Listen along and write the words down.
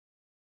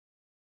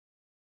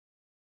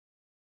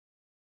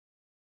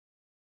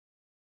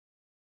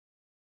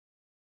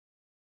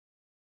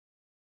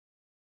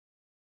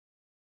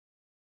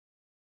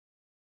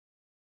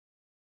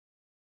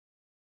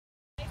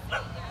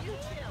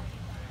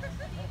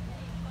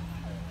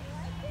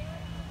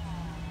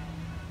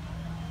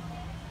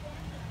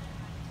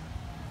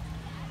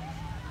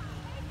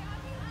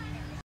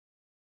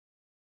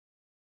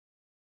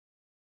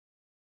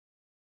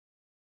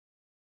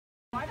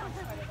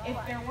if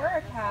there were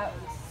a cat,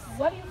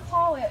 what do you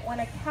call it when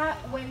a cat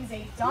wins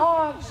a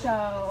dog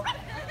show?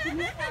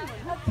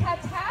 A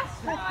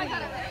catastrophe.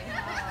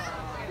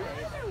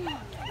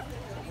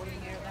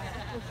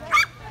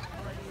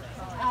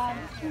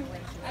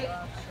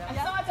 I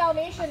saw a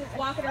Dalmatian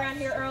walking around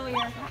here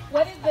earlier.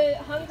 What did the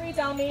hungry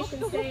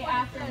Dalmatian say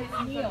after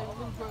his meal?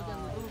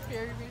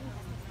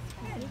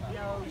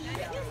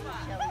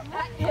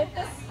 Hit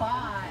the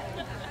spot.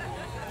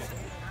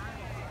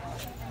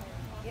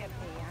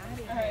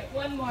 All right,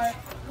 one more.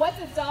 What's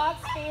a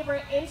dog's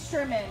favorite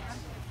instrument?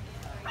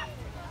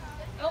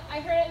 Oh, I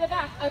heard it in the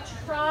back. A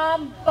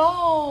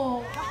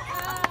trombone.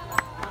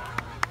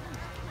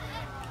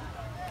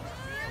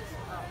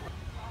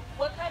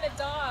 What kind of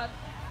dog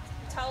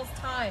tells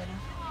time?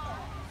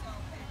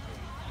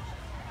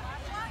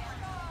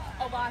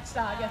 A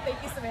watchdog. Yeah,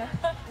 thank you,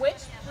 Samantha.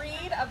 Which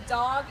breed of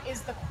dog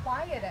is the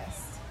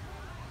quietest?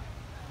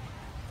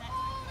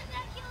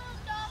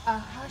 A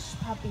hush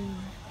puppy.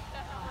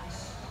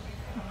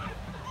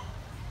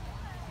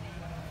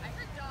 I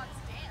heard dogs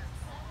dance.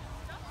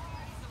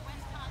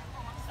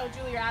 Oh,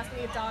 Julie, you're asking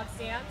me if dogs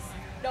dance?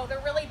 No,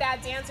 they're really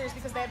bad dancers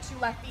because they have 2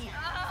 left feet.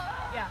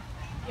 Yeah,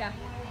 yeah.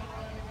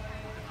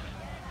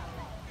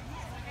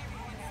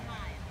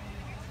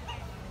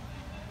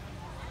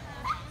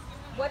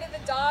 What did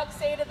the dog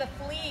say to the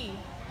flea?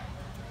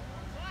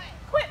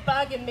 Quit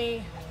bugging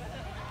me.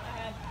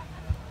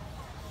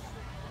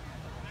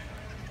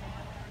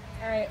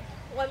 All right,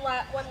 one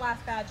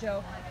last bad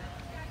joke.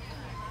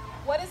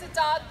 What does a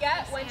dog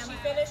get when she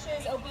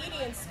finishes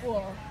obedience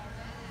school?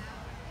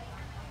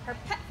 Her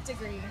pet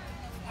degree.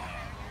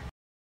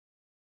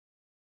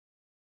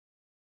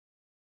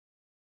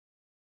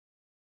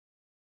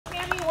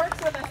 Tammy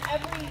works with us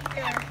every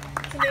year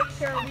to make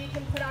sure we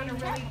can put on a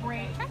really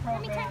great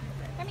program.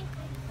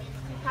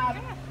 We have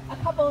a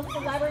couple of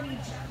celebrity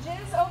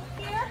judges over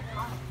here.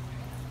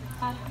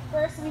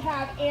 First we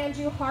have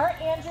Andrew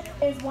Hart. Andrew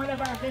is one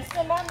of our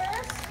Vista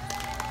members.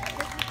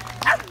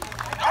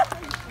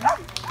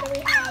 Then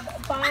we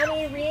have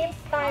Bonnie Ream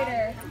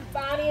Snyder.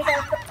 Bonnie is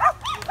our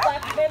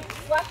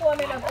select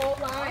woman of Old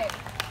Lyme.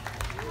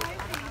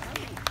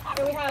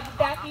 Then we have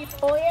Becky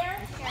Follier.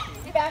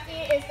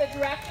 Becky is the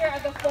director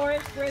of the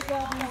Florence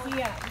Griswold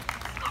Museum.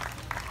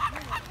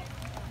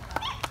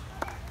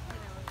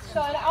 So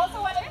I also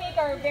want to thank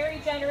our very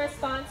generous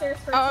sponsors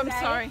for today. I'm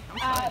sorry.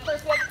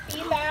 First we have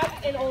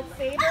Feedback in Old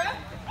Saybrook,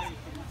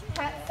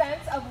 Pet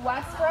Sense of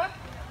Westbrook,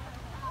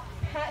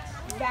 Pet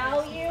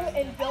Value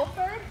in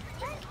Guilford,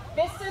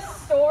 Vista's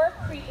Store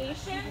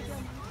Creations,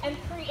 and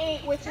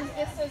Create, which is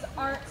Vista's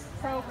arts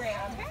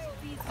program.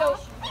 So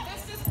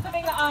Vista's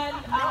putting on,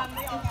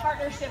 in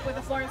partnership with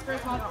the Florence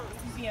Griswold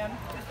Museum,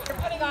 we're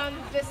putting on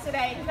this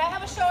today. Can I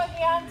have a show of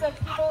hands of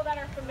people that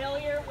are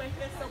familiar with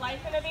Vista Life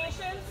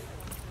Innovations?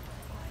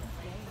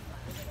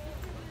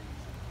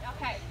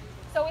 Okay,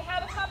 so we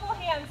have a couple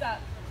hands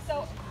up.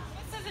 So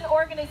this is an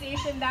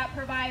organization that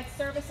provides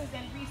services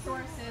and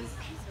resources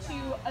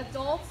to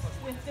adults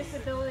with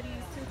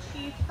disabilities to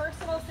achieve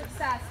personal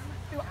success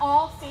through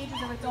all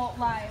stages of adult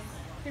lives,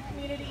 through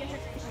community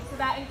integration. So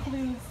that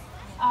includes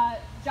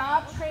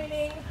job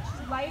training,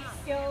 life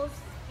skills,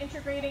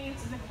 integrating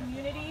into the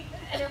community.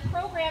 And our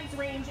programs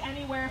range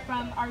anywhere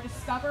from our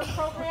Discover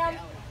program,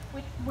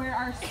 where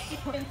our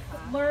students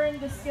learn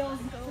the skills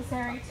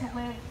necessary to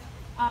live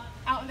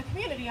out in the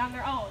community on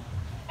their own.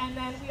 And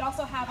then we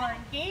also have our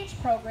Engage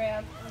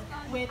program,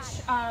 which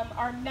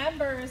our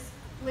members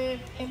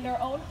live in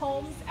their own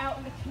homes out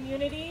in the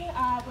community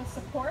with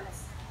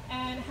supports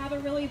and have a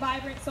really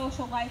vibrant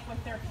social life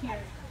with their peers.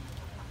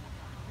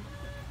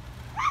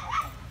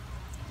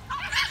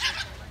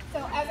 So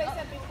as I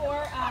said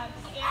before,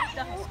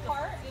 Andrew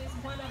Hart is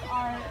one of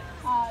our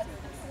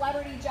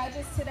celebrity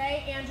judges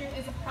today. Andrew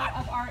is a part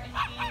of our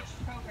Engage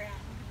program.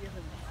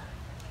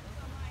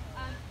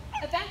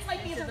 Events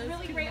like these are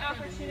really great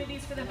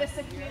opportunities for the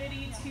Vista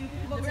community to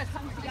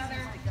come together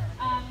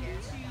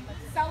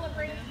to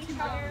celebrate each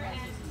other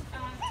and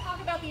talk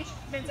about the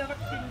achievements of our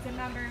students and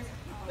members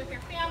with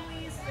their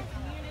families, the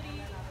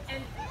community,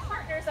 and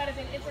partners that have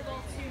been integral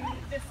to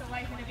Vista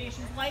Life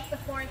Innovations, like the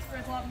Florence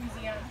Griswold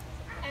Museum,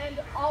 and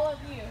all of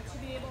you to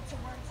be able to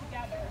work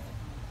together.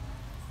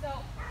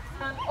 So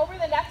over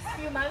the next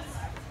few months,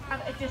 we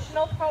have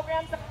additional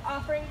programs that we're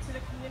offering to the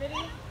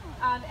community.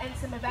 And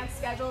some events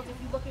scheduled. If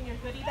you look in your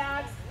goodie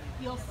bags,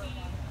 you'll see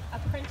a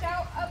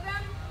printout of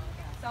them.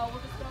 So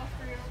we'll just go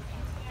through.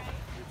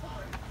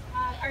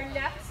 Our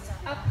next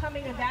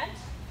upcoming event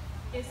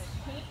is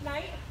Cake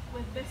Night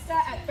with Vista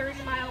at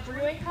 30 Mile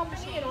Brewing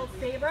Company in Old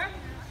Saybrook.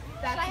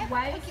 That's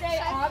Wednesday,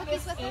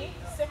 August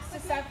 8th, 6 to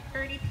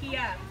 7:30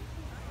 p.m.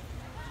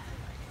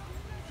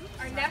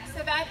 Our next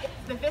event is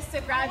the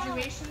Vista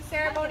graduation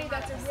ceremony.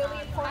 That's a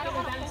really important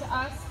event to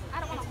us.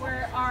 It's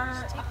where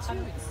our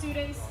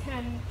students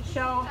can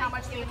show how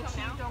much they've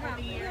achieved over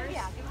the years.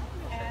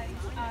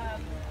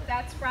 And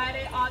that's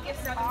Friday,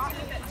 August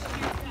 17th at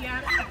 2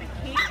 p.m. at the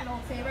Cape in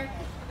Old Saybrook.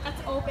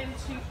 That's open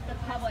to the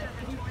public.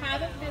 If you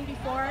haven't been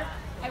before,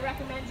 I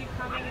recommend you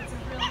coming. It's a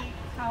really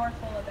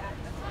powerful event.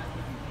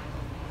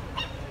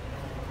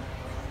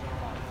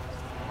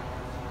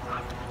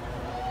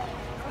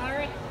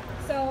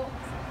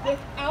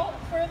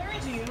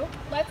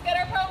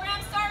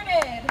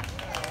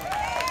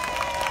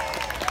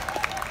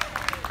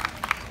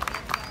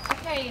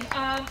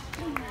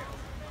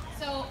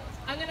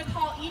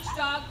 each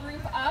dog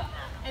group up,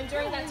 and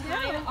during that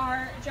time,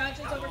 our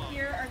judges over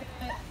here are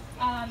going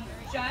to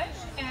judge,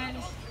 and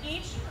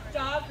each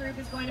dog group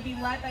is going to be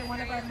led by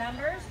one of our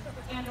members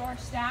and or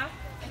staff,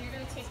 and you're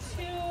going to take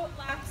 2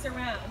 laps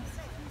around.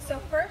 So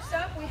first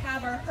up, we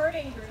have our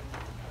herding group.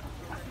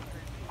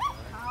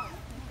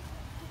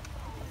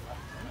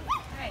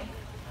 Okay.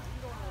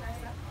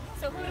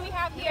 So who do we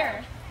have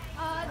here?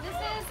 This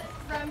is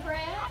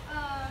Rembrandt,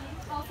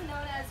 also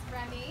known as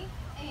Remy,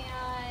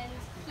 and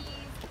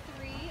he's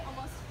 3,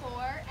 almost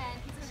 4,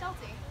 and he's a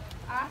Sheltie.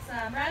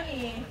 Awesome,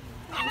 Remy.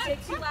 You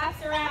take 2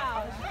 laps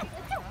around.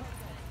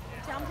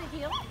 Tell him to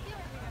heel.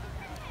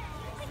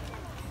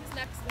 Who's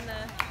next in the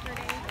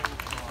herding?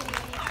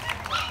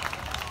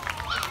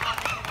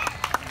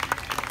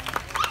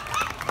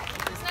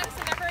 Who's next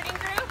in the herding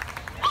group?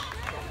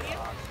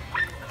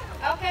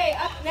 Okay,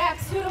 up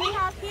next, who do we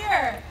have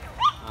here?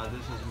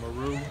 This is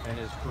Maru and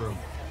his crew.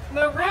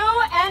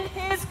 Maru and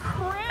his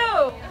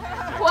crew.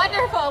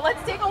 Wonderful.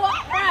 Let's take a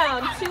walk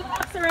around. 2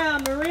 laps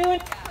around. Maru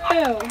and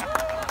crew.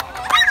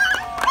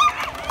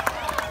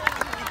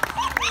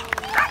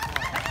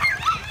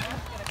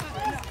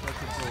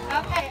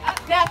 Okay, up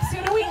next,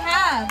 who do we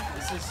have?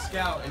 This is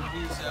Scout, and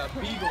he's a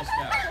Beagle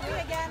Scout.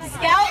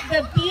 Scout,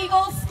 the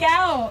Beagle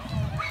Scout.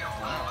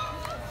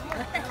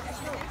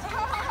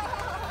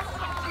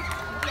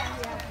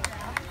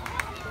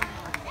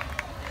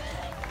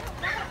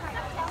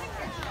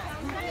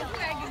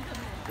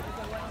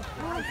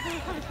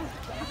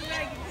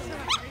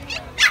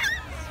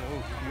 So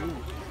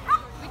cute.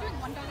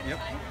 Yep.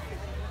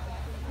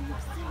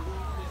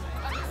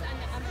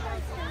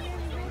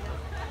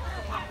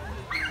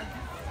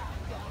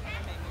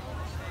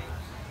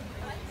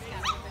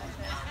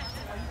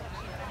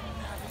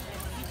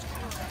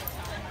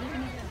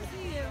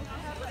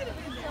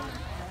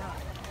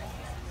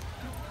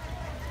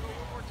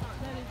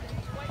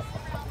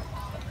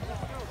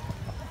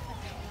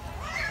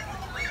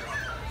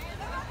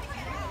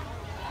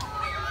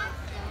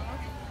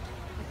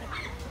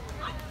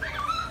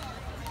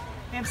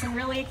 We have some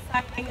really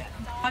exciting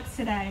dogs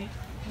today.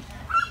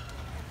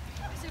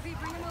 So if you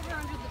bring him over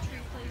under the tree,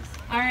 please.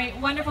 All right,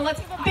 wonderful. Let's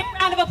give a big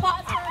round of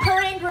applause for our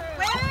herding group.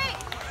 Wait!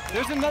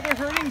 There's another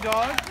herding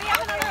dog. We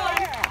have another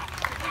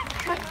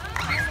one.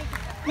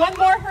 One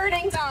more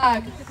herding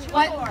dog.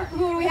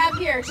 Who do we have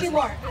here? 2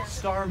 more.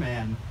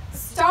 Starman.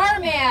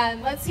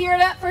 Starman. Let's hear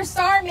it up for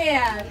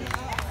Starman.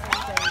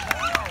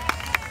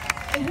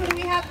 And who do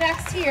we have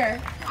next here?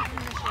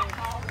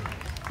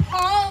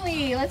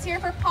 Polly. Let's hear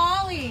it for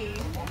Polly.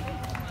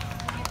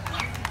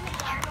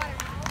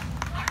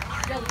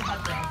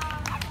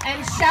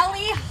 And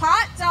Shelly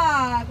Hot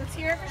Dog. Let's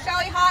hear it for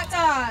Shelly Hot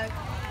Dog.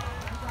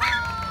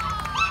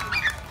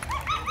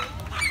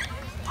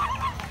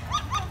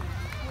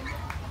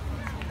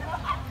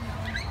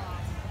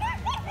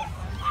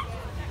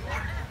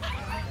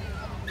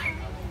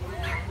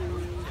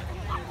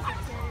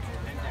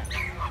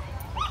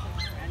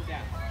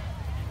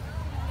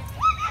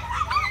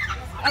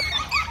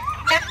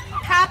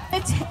 Have the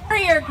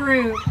Terrier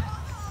group.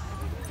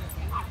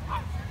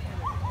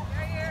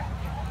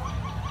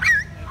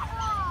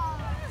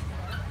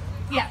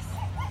 Yes.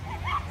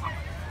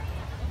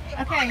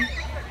 Okay.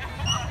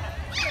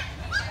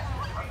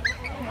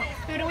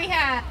 Who do we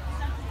have?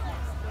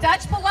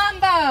 Dutch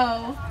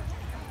Palumbo.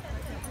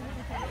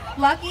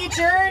 Lucky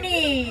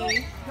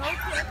Journey.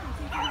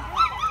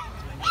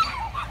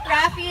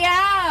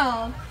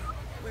 Raphael.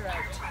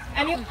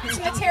 And you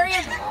the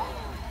Terrier group.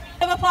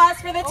 Of applause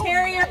for the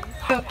Terrier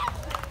group.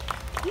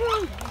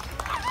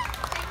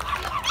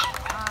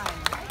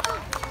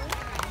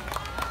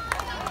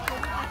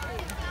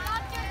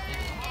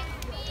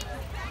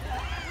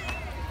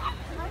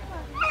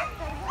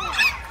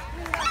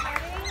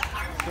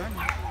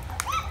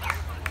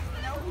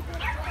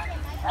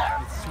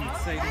 It's too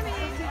exciting.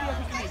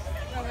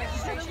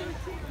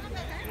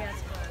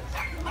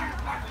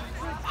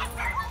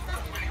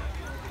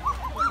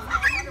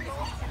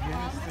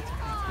 Yes, that's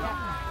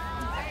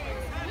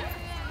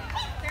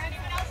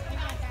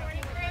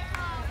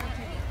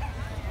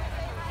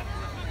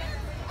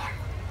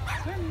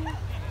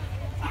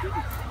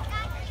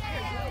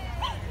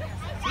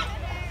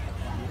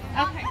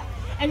Okay,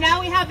 and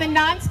now we have the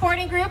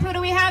non-sporting group. Who do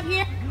we have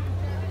here?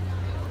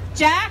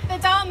 Jack the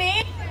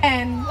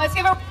Dalmatian. Let's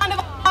give a round of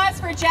applause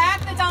for Jack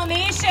the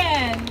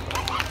Dalmatian.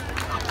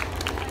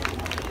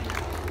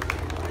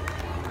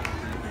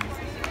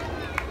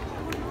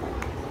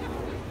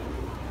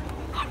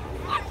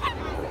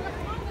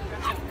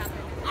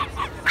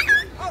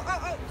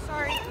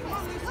 Sorry. Come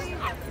on, Lucy.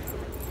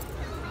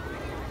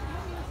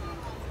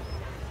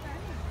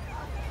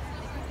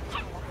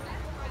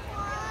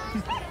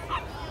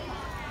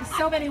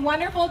 So many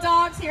wonderful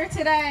dogs here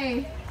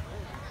today.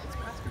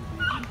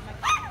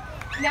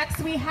 Next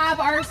we have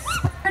our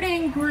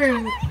sporting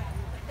group.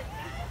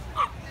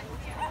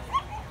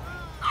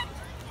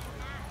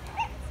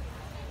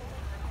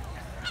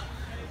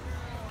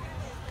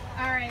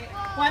 All right,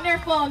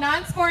 wonderful,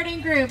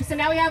 non-sporting group. So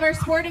now we have our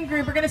sporting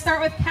group. We're gonna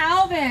start with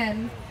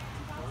Calvin.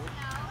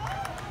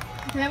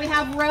 And then we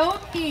have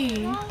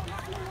Roki.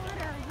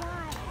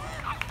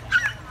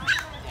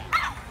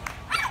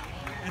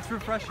 It's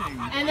refreshing.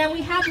 And then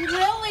we have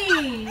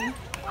Lily.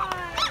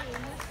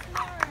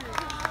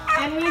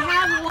 And we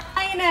have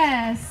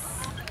Linus.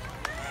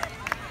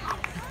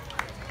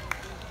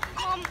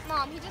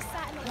 Mom, he just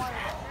sat in the water.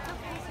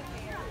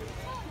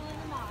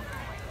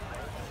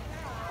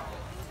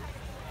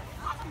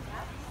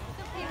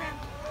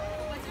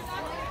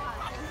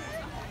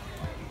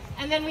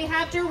 And then we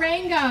have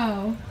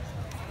Durango.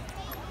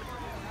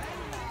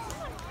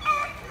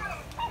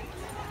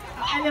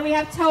 And then we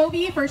have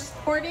Toby for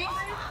sporting.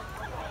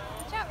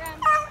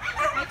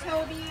 Hi,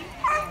 Toby.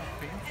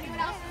 Anyone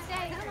else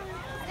stay?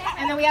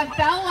 And then we have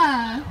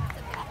Bella.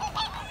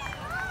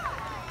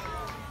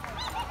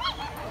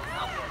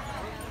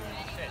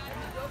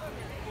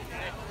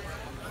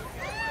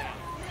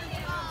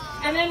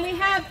 And then we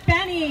have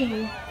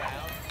Benny.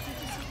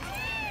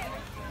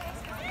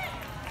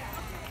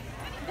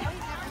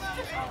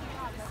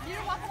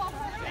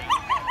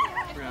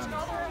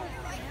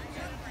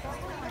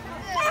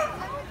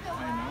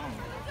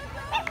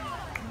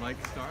 Like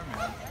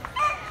Starman.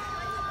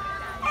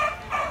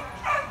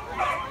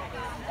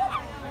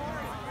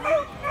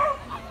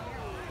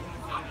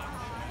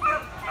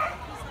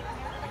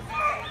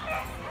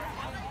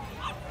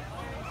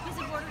 He's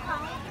a border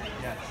collie?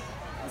 Yes.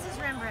 This is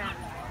Rembrandt.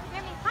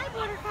 Hi,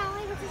 border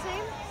collie. What's his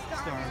name?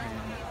 Starman.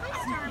 Hi,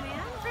 Starman.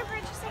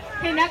 Rembrandt, you say hi.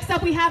 Okay, next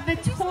up we have the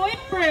toy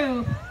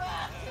group.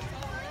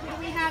 Who do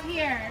we have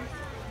here?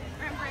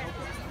 Rembrandt.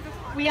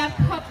 We have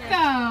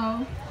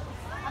Coco.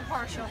 I'm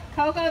partial.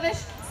 Coco the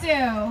Shih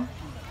Tzu.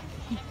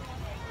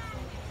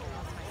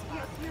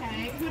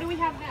 Okay, who do we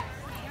have next?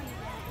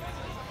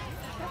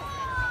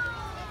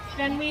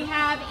 Then we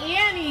have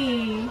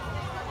Annie.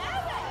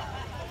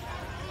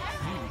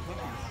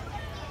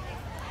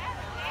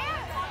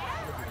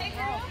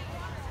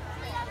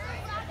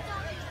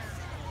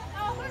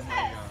 Oh, who's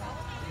this?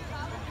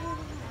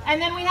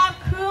 And then we have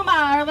Kuma,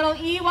 our little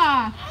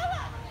Ewok.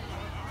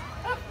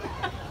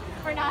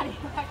 We're not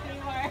Ewok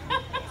anymore.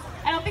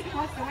 I don't think he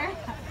wants to wear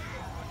that.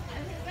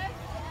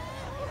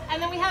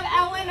 And then we have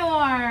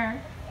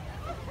Eleanor.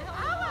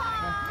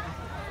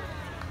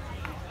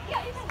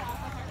 Yeah, you can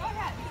walk with her. Go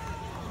ahead.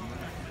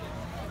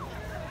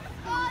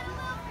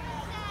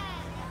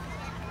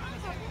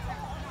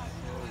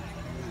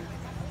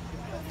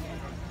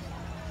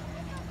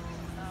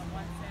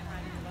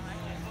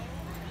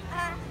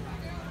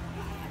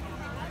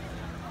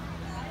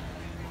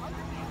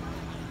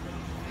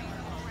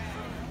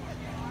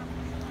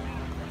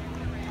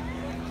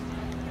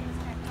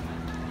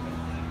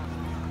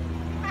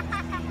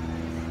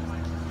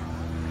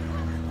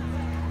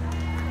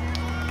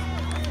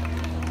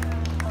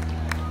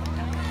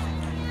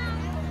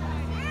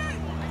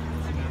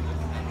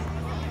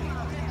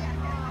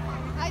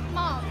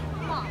 Mom,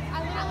 I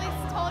literally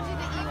told you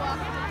that you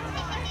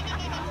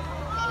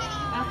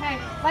Okay,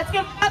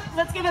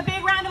 let's give a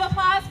big round of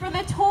applause for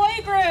the toy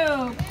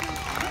group.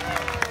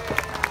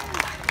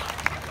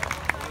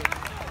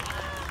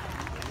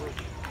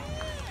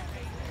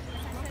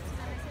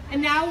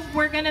 And now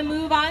we're going to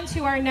move on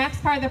to our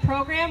next part of the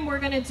program. We're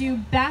going to do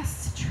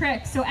best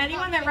trick. So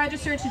anyone that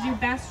registered to do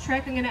best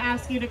trick, I'm going to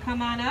ask you to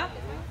come on up.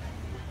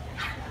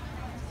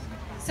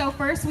 So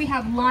first we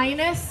have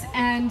Linus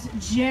and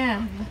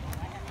Jim.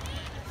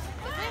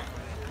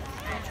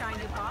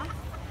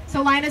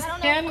 So Linus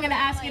and Jim, I'm going to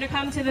ask you to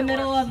come to the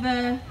middle of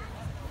the...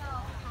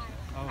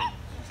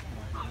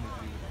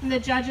 The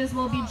judges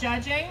will be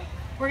judging.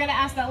 We're going to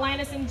ask that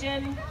Linus and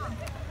Jim...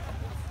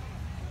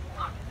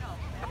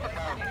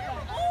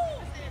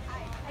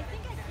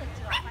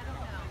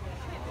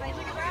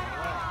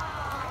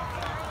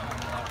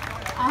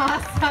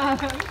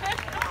 Awesome.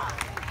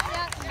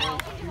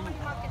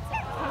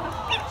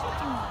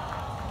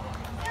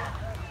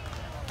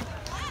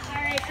 All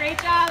right, great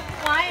job,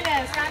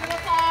 Linus. Round of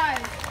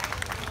applause.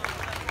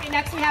 Okay,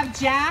 next we have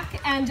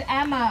Jack and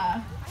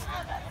Emma.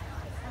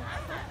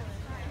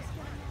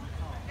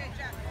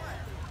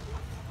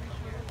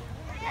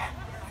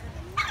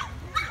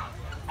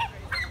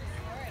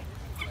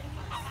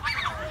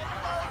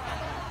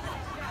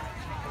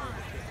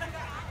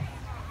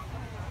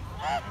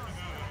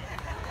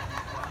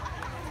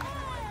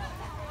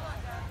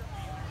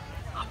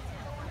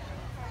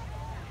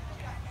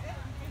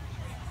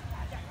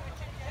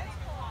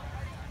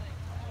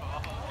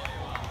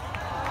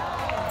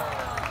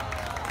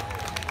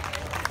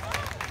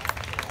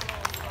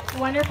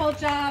 Wonderful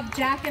job,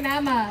 Jack and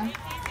Emma.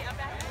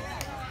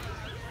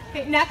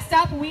 Okay, next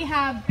up we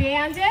have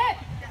Bandit.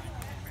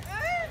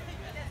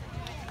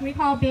 Can we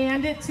call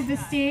Bandit to the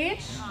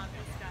stage?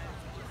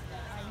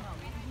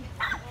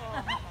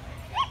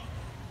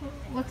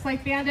 Looks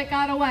like Bandit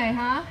got away,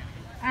 huh?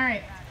 All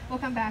right, we'll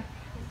come back.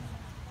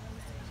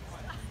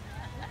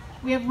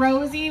 We have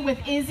Rosie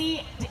with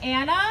Izzy and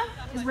Anna.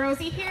 Is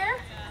Rosie here?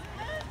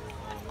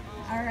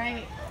 All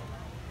right.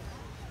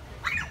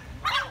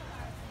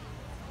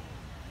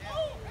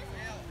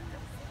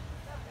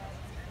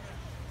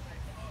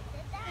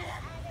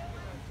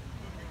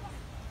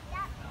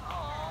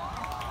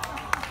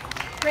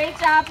 Great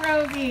job,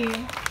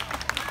 Rosie.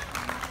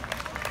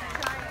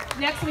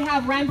 Next we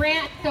have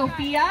Rembrandt,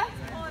 Sophia.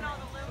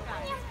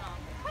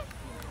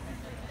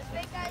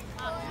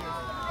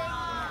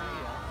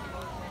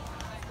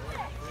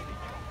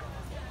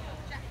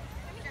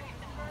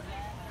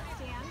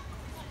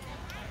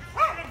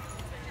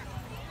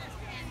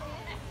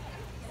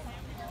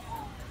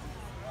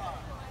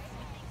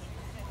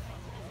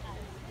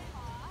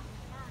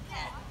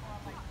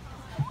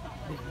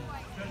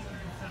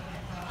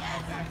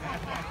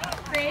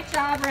 Great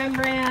job,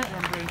 Rembrandt.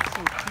 Rembrandt's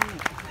so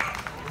cute.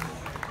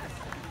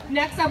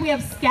 Next up, we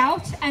have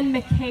Scout and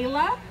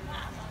Michaela.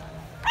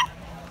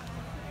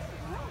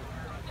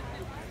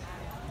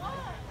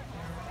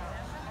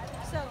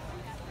 So,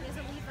 there's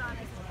a leaf on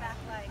his back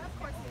leg. Of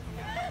course.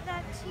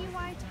 That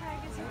TY tag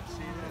is Let's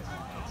see this.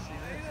 Let's see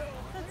this.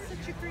 That's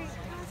such a great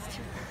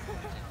costume.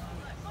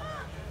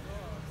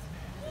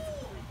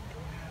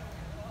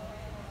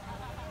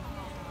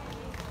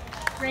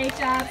 Great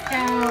job,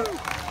 Scout.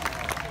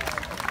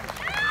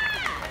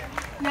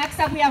 Next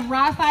up, we have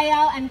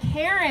Raphael and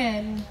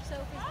Karen.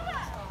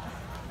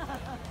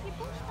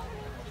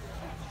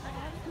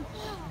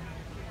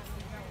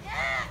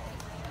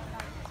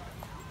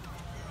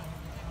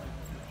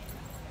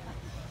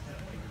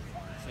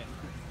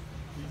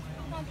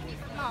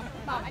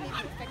 Mom, I need you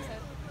to fix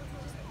it.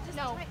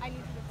 No, I need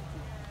you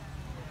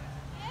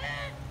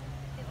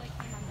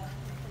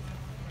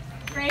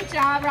to Great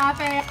job,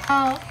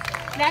 Raphael.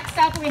 Next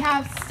up, we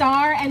have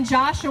Star and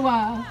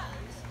Joshua.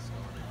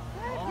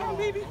 Come on,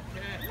 baby.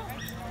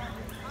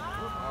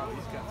 Oh,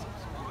 he's got some.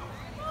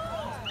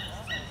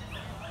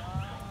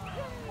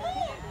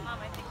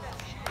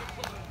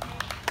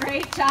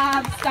 Great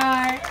job,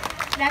 Star.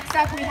 Next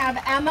up, we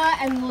have Emma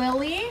and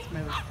Lily.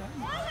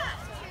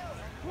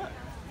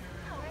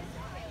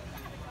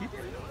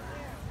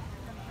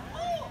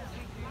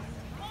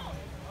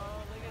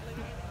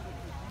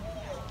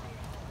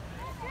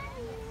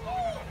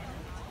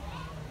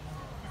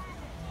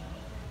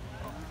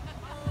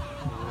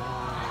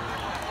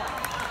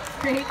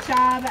 Great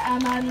job,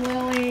 Emma and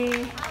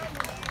Lily.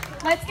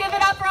 Let's give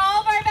it up for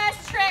all of our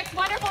best tricks.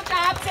 Wonderful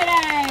job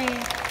today.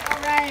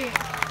 All right.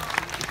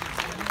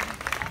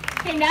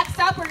 Okay, next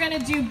up, we're going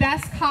to do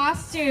best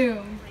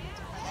costume.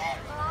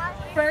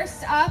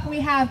 First up, we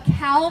have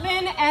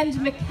Calvin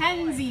and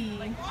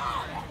Mackenzie.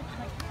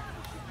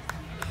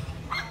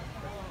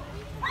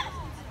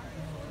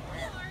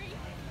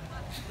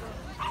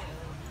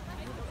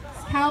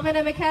 Calvin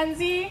and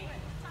Mackenzie.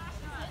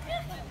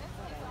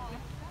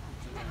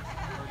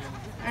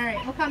 All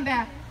right, we'll come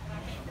back.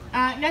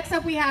 Next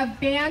up, we have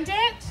Bandit.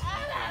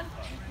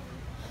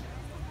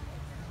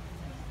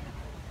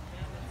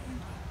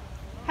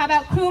 How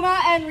about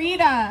Kuma and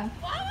Rita?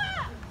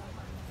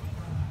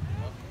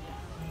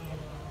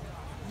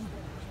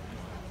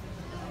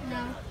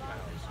 No.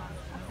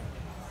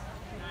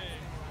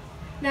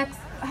 Next,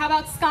 how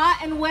about Scott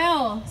and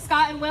Will?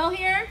 Scott and Will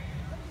here?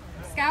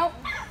 Scout?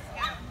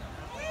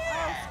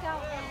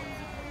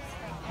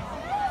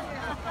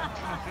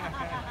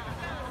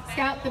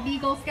 Scout, the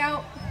Beagle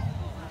Scout.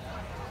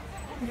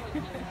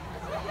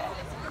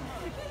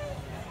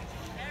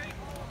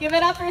 Give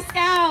it up for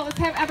Scout. Let's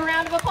have a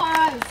round of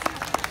applause.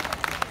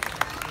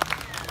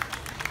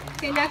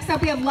 Okay, next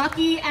up we have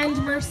Lucky and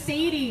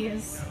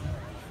Mercedes.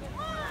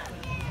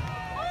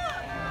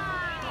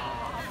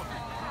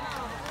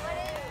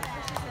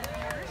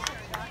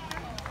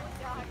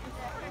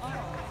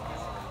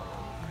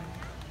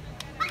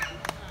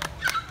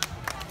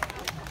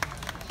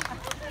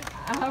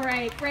 All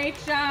right, great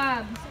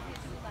job.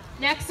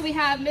 Next we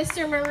have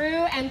Mr.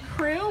 Maru and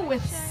crew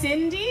with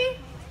Cindy.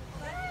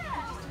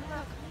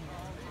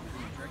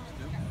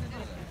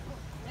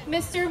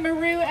 Mr.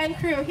 Maru and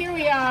crew, here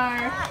we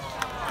are.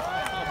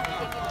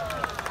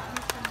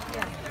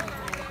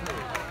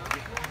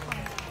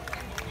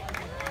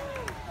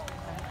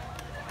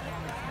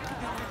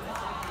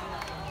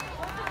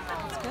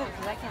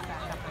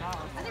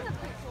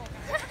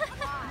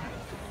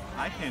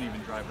 I can't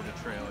even drive with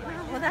a trailer.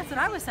 Well, that's what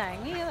I was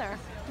saying. Me either.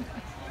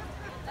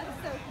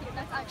 That's so cute.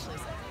 That's actually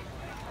so cute.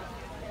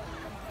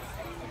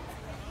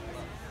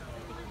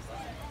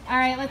 All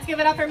right, let's give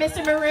it up for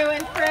Mr. Maru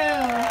and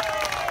crew.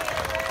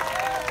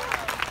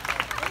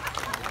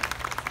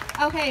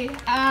 Okay,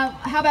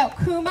 how about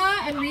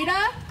Kuma and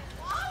Rita?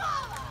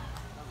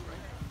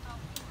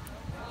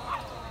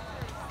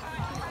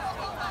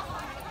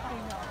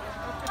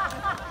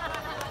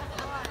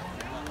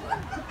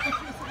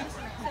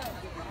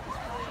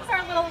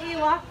 Our little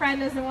Ewok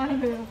friend doesn't want to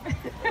move.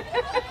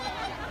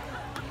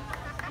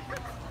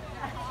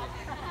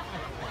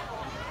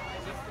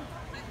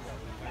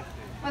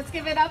 Let's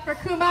give it up for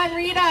Kuma and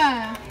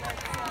Rita.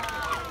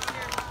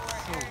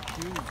 So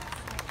cute.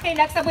 Okay,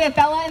 next up we have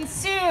Bella and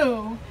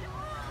Sue.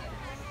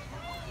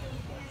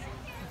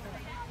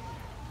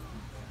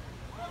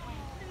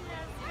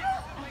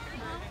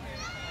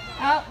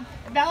 Oh,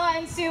 Bella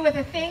and Sue with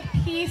a Think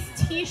Peace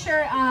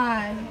t-shirt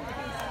on.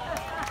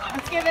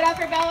 Let's give it up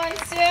for Bella and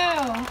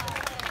Sue.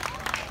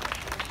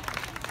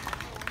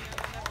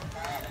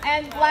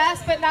 And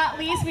last but not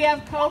least, we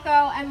have Coco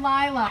and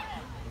Lila.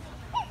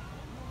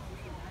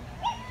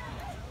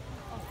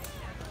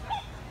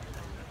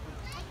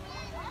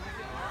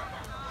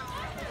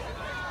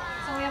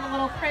 So we have a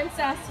little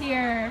princess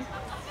here.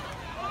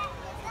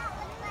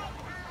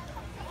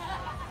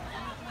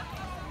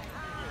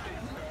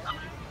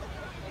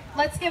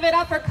 Let's give it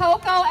up for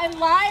Coco and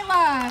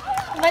Lila.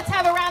 Let's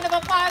have a round of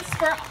applause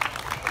for...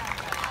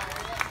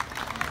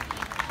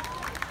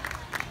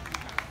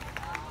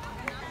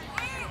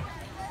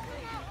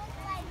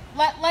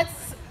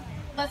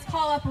 Let's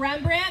call up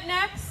Rembrandt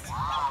next. So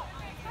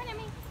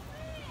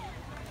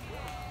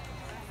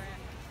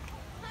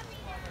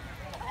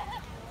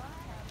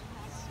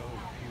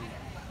cute.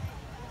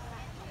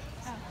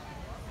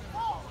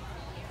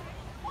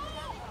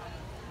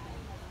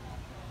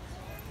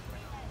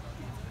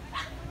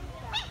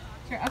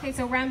 Sure. Okay,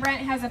 so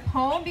Rembrandt has a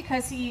poem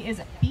because he is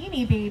a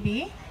Beanie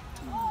Baby.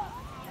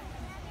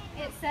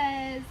 It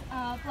says,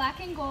 black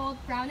and gold,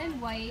 brown and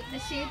white, the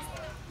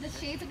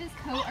shades of his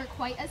coat are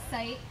quite a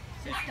sight.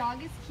 This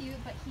dog is cute,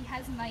 but he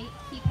has might.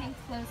 Keep him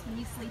close when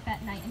you sleep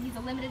at night. And he's a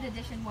limited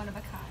edition, one of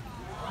a kind.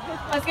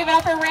 Let's give it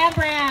up for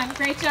Rembrandt.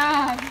 Great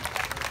job.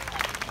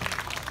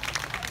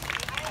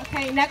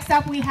 Okay, next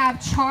up we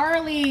have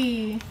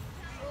Charlie.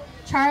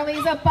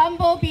 Charlie's a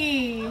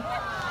bumblebee.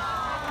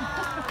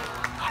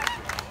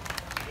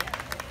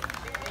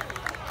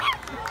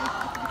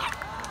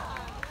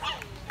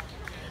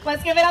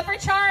 Let's give it up for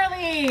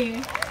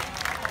Charlie.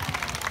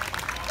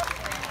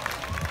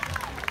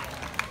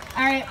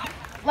 All right,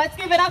 let's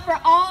give it up for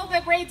all the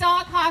great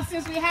dog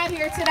costumes we had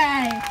here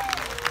today.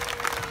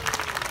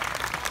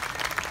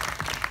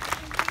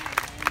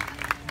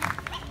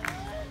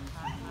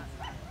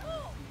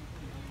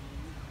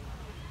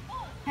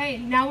 Okay,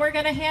 now we're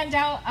gonna hand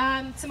out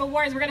some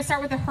awards. We're gonna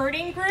start with the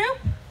herding group.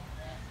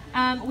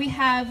 We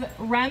have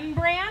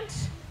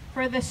Rembrandt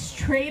for the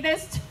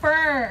straightest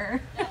fur.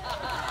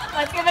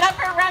 Let's give it up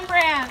for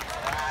Rembrandt.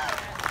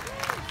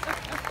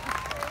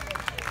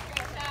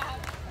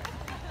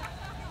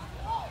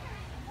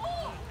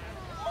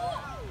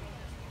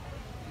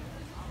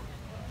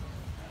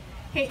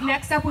 Okay,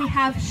 next up we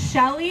have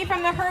Shelly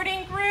from the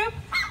herding group,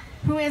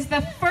 who is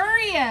the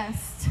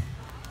furriest.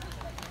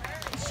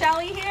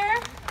 Shelly here.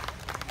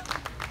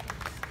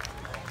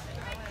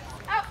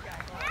 Oh,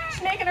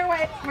 she's making her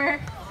way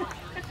over.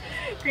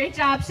 Great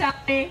job,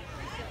 Shelly.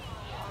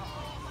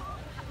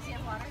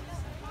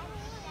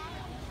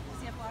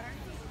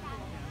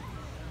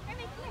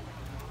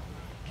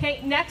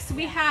 Okay, next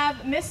we have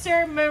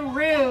Mr.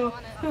 Maru,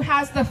 who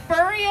has the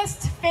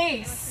furriest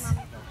face.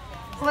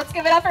 So let's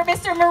give it up for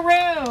Mr.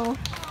 Maru.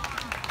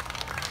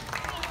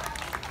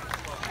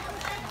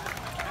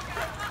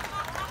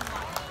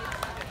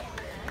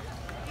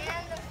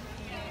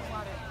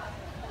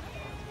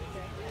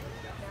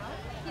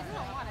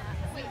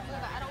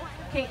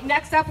 Okay,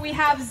 next up we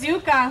have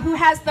Zuka, who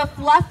has the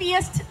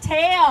fluffiest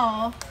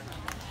tail.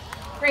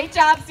 Great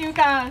job,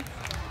 Zuka.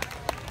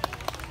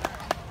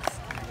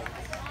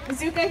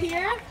 Zuka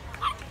here.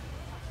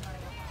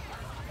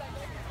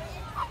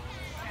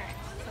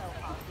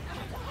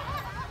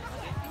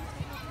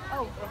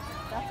 Oh,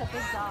 that's a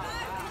big dog.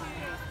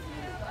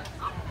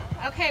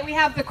 Okay, we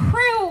have the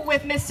crew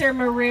with Mr.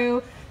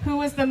 Maru, who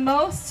was the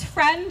most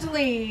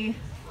friendly.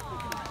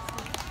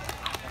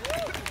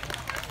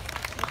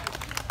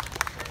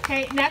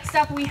 Okay, next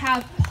up we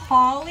have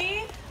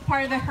Polly,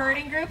 part of the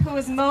herding group, who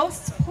was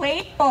most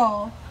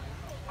playful.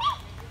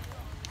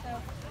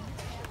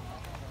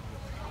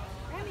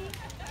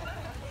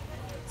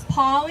 It's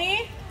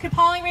Polly. Could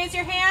Polly raise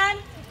your hand?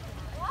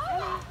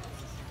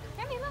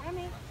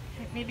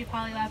 Okay, maybe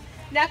Polly left.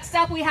 Next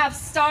up we have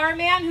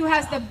Starman, who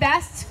has the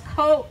best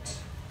coat.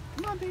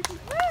 Come on, baby.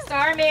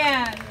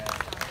 Starman.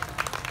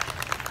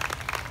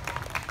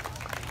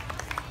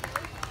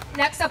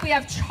 Next up we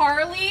have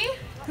Charlie,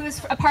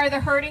 who's a part of the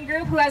herding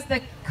group, who has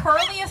the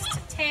curliest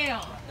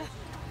tail.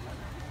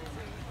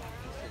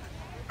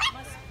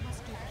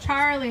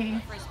 Charlie.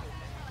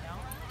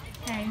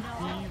 Okay.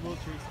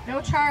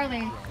 No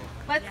Charlie.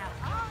 Let's,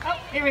 oh,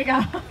 here we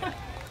go.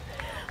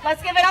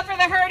 Let's give it up for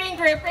the herding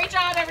group. Great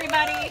job,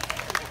 everybody.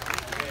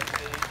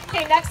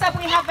 Okay, next up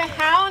we have the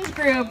hound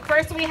group.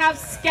 First we have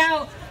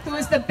Scout, who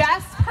is the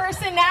best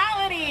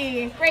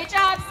personality. Great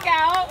job,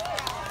 Scout.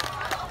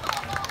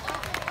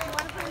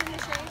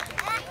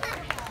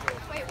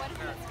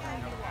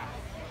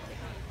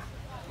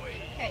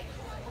 Okay.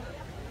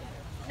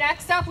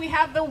 Next up we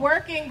have the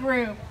working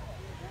group.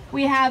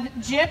 We have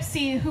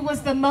Gypsy, who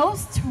was the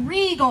most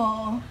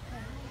regal.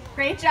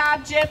 Great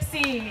job,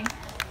 Gypsy.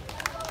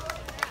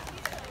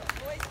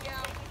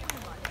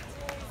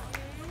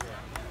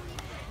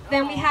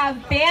 Then we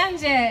have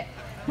Bandit,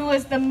 who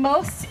was the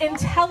most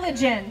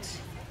intelligent.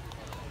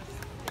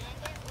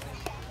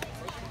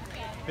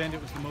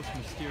 Bandit was the most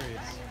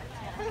mysterious.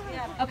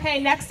 Okay,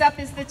 next up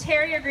is the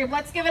Terrier group.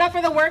 Let's give it up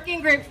for the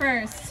working group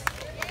first.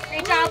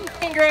 Great job,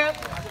 working group.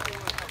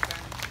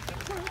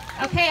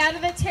 Okay, out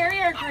of the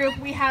Terrier group,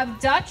 we have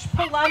Dutch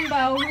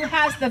Palumbo, who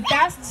has the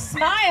best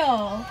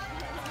smile.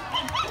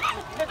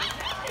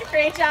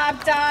 Great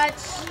job, Dutch.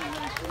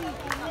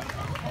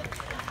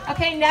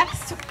 Okay,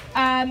 next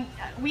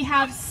we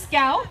have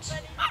Scout,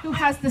 who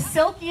has the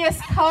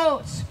silkiest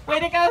coat.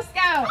 Way to go,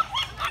 Scout.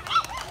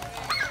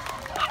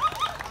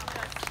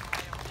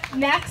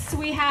 Next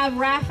we have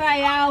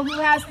Raphael, who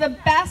has the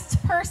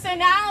best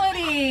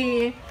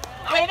personality.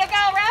 Way to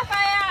go,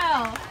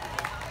 Raphael.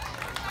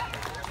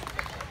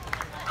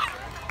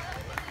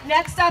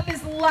 Next up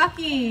is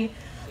Lucky.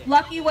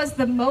 Lucky was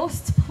the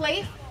most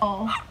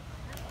playful.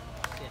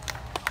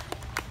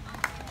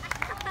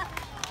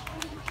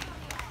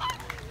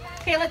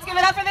 Okay, let's give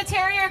it up for the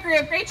Terrier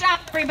group. Great job,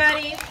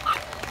 everybody.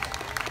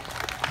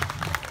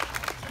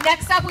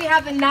 Next up, we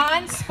have the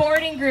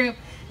non-sporting group.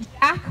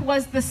 Jack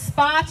was the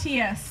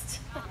spottiest.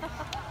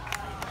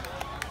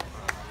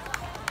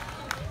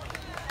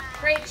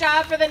 Great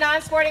job for the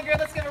non-sporting group.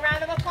 Let's give a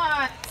round of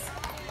applause.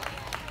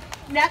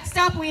 Next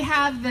up, we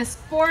have the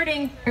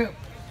sporting group.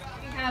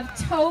 We have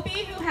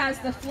Toby, who has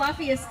the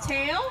fluffiest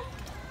tail.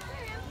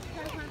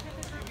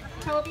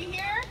 Toby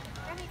here.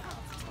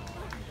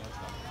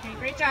 Okay,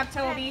 great job,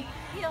 Toby.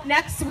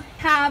 Next, we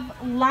have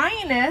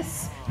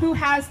Linus, who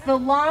has the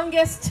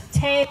longest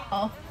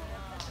tail.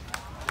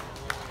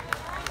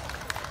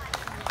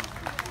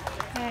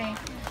 Okay.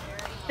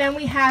 Then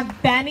we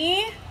have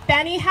Benny.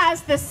 Benny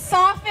has the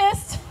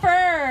softest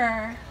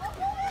fur.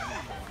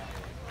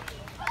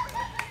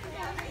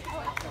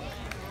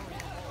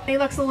 He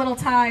looks a little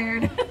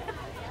tired.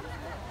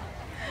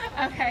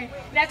 Okay,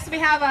 next we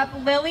have up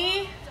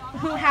Lily,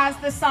 who has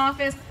the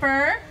softest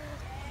fur.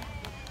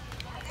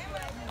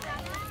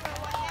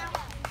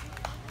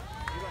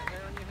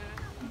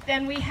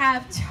 Then we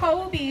have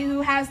Toby,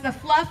 who has the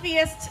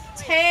fluffiest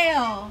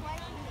tail.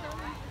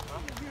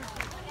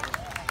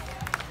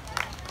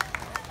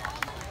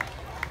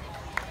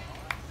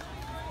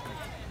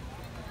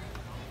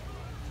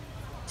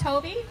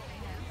 Toby?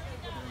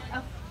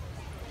 Oh.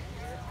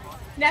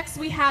 Next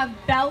we have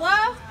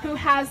Bella, who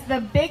has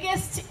the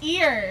biggest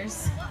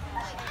ears.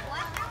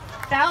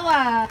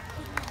 Bella.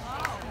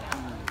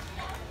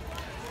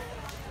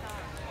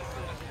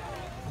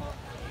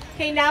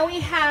 Okay, now we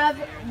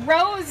have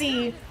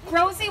Rosie.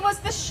 Rosie was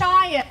the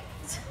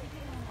shyest.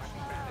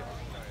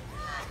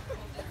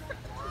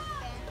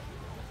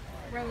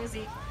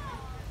 Rosie.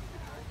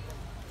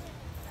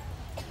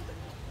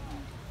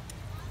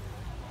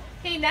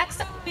 Okay, next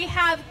up we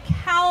have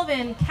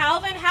Calvin.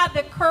 Calvin had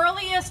the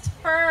curliest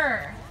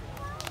fur.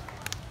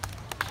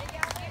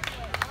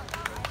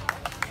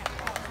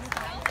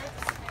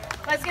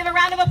 Let's give a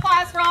round of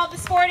applause for all of the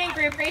sporting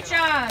group. Great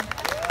job.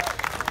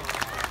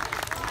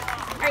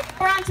 All right,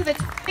 we're on to the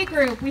toy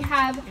group. We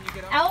have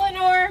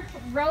Eleanor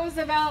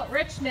Roosevelt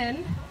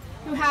Richmond,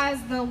 who has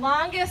the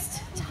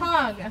longest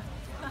tongue.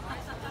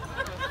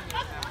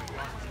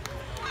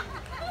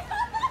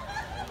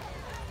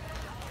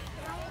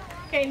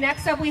 Okay,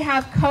 next up we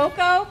have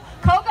Coco.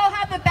 Coco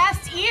had the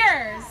best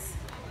ears.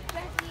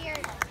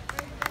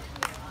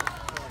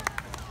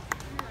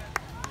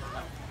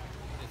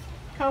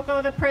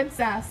 Coco the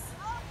princess.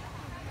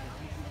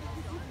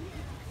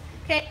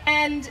 Okay,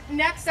 and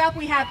next up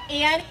we have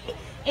Annie.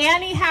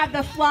 Annie had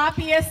the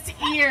floppiest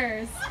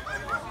ears.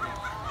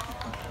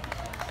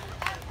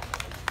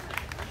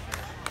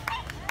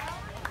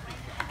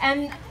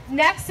 And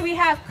next we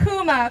have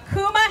Kuma.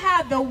 Kuma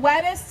had the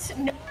wettest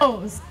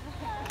nose.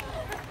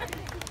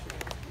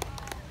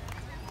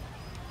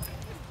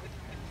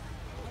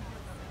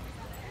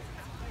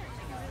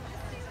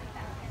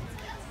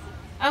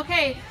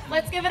 Okay,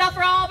 let's give it up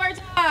for all of our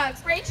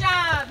dogs. Great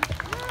job.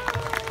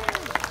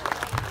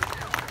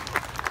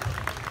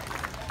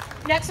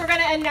 Next, we're going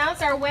to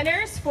announce our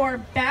winners for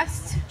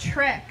Best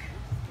Trick,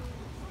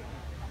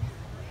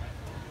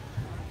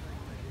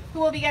 who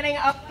will be getting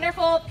a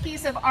wonderful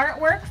piece of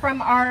artwork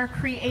from our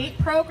Create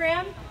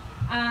program.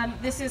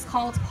 This is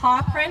called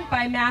Paw Print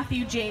by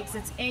Matthew Jakes.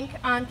 It's ink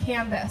on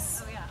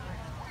canvas.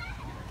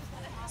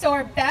 So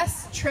our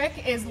best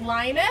trick is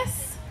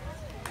Linus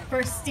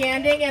for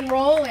standing and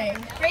rolling.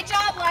 Great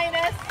job,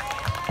 Linus.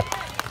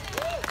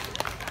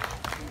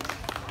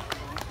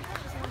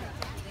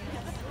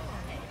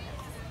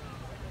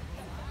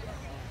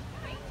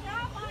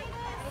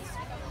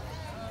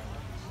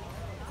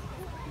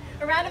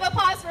 A round of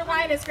applause for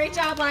Linus. Great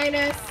job,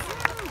 Linus.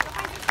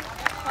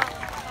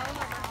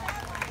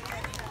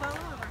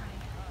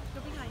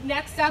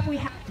 Next up, we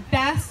have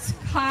Best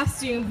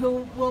Costume,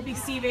 who will be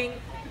receiving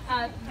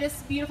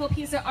this beautiful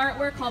piece of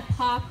artwork called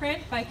Paw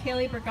Print by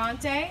Kaylee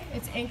Brigante.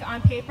 It's ink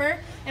on paper.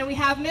 And we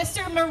have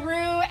Mr.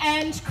 Maru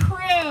and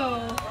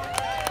crew.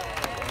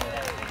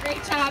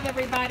 Great job,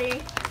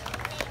 everybody.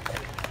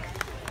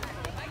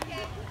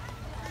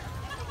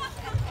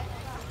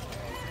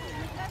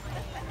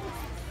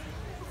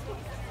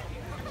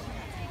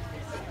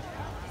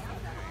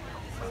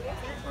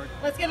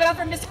 Let's give it up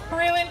for Mr.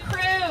 Maru and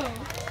crew.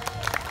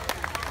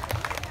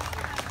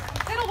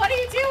 Fiddle, what are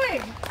you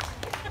doing?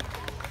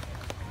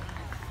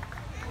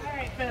 All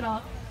right,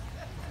 Fiddle.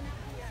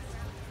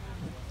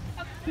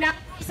 Now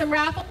some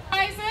raffle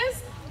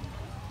prizes.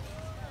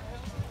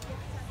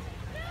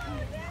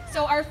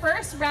 So our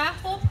first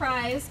raffle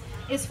prize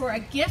is for a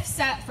gift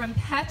set from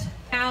Pet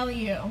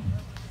Value.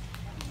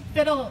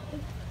 Fiddle,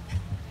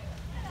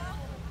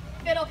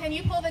 can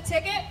you pull the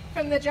ticket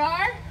from the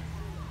jar?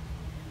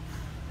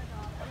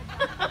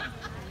 It's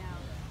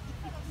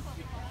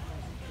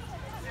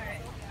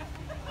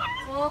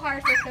a little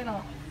hard for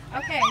Fiddle.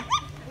 Okay,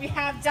 we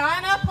have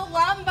Donna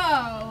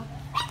Palumbo.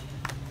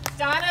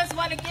 Donna's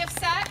won a gift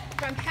set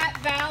from Pet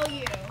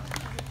Value.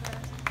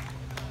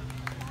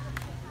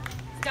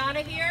 Is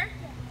Donna here?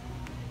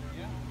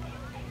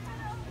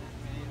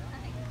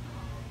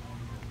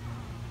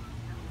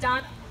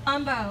 Donna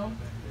Palumbo.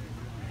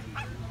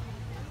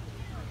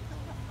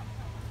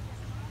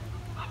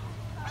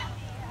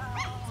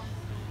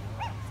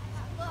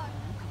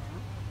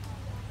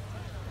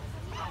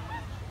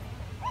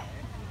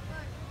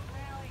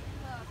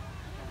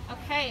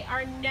 Okay,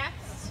 our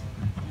next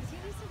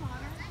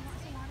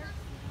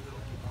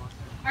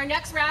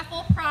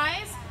raffle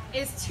prize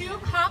is 2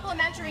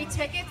 complimentary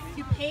tickets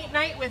to paint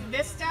night with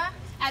Vista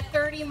at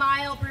 30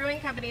 Mile Brewing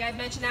Company. I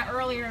mentioned that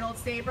earlier in Old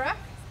Saybrook.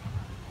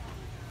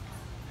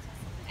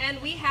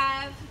 And we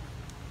have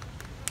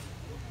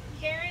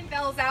Karen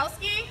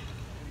Belzowski.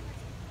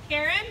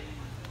 Karen?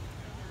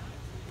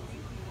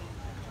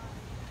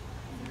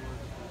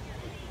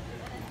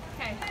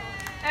 Okay,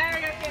 there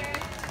we go,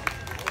 Karen.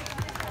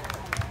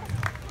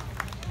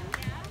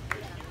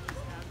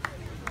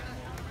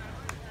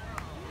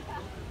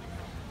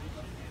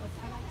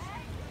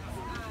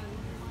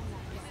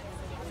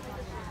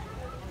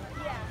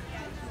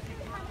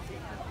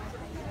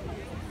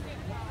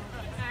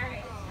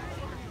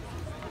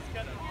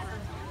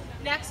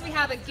 Next, we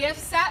have a gift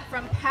set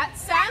from Pet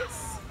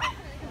Sense.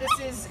 This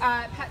is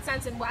Pet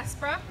Sense in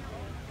Westbrook.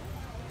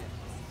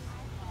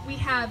 We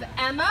have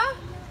Emma.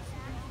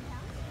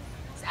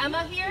 Is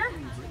Emma here?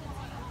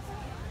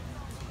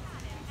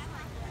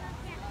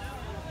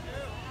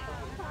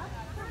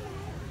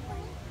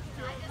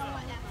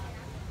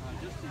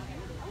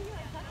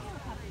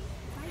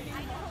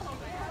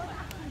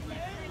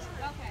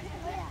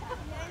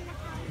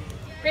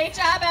 Great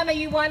job, Emma.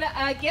 You won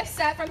a gift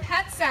set from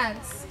Pet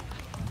Sense.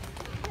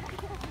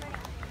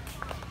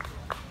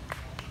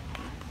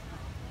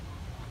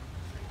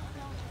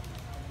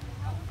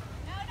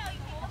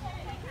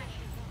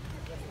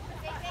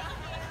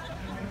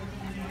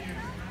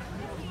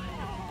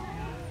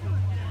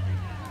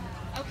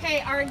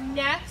 Okay, our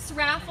next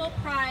raffle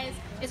prize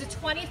is a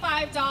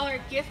 $25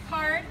 gift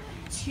card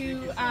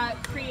to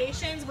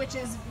Creations, which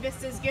is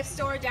Vista's gift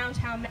store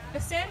downtown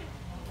Madison.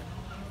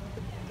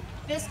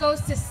 This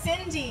goes to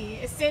Cindy.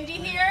 Is Cindy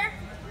here?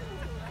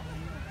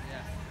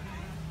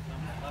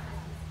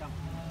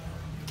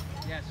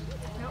 Yes.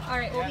 No? All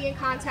right, we'll be in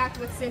contact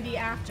with Cindy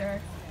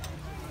after.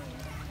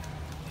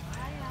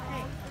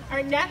 Okay.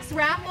 Our next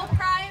raffle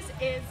prize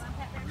is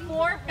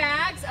 4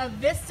 bags of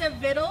Vista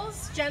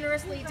Vittles,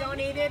 generously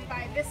donated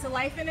by Vista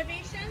Life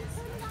Innovations.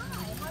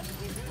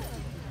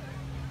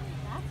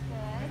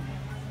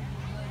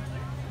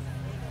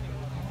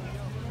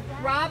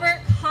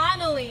 Robert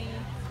Connolly.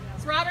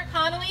 Is Robert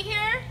Connolly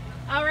here?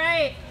 All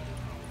right.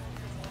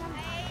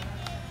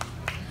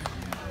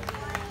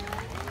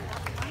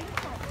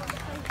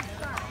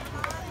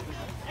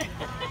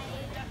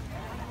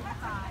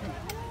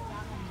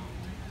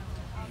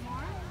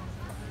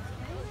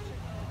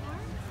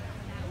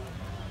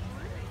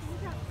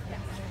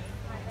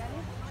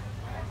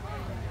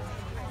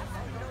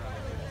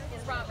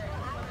 It's Robert.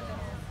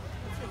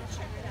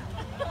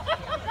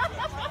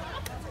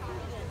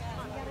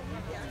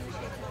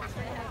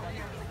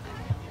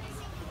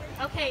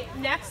 Okay,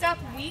 next up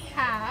we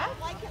have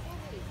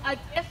a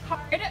gift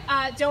card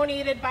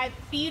donated by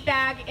Feed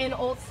Bag in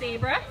Old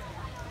Saybrook.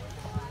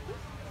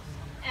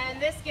 And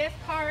this gift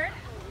card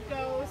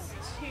goes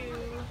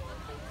to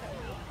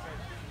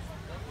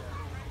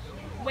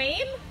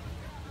Wayne.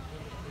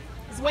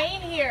 Is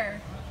Wayne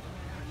here?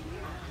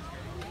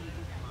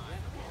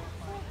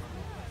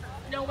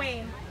 No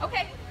Wayne.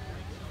 Okay.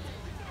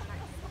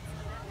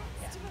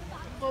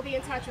 We'll be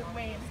in touch with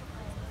Wayne.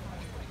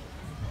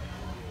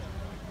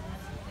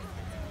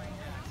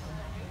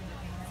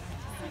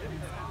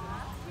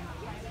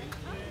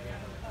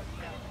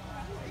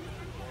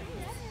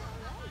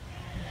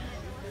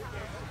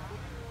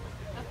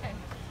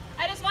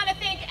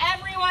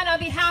 On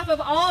behalf of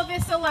all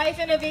Vista Life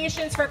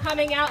Innovations for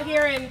coming out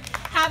here and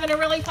having a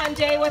really fun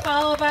day with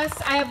all of us.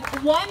 I have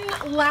one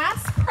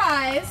last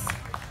prize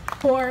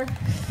for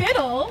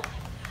Fiddle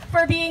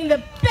for being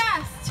the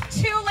best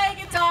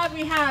 2-legged dog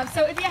we have.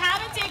 So if you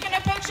haven't taken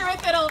a picture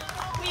with Fiddle,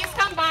 please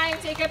come by and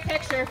take a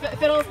picture.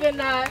 Fiddle's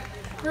been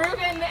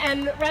grooving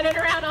and running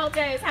around all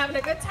day. He's having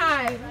a good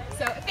time.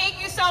 So thank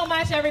you so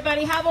much,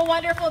 everybody. Have a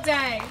wonderful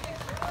day.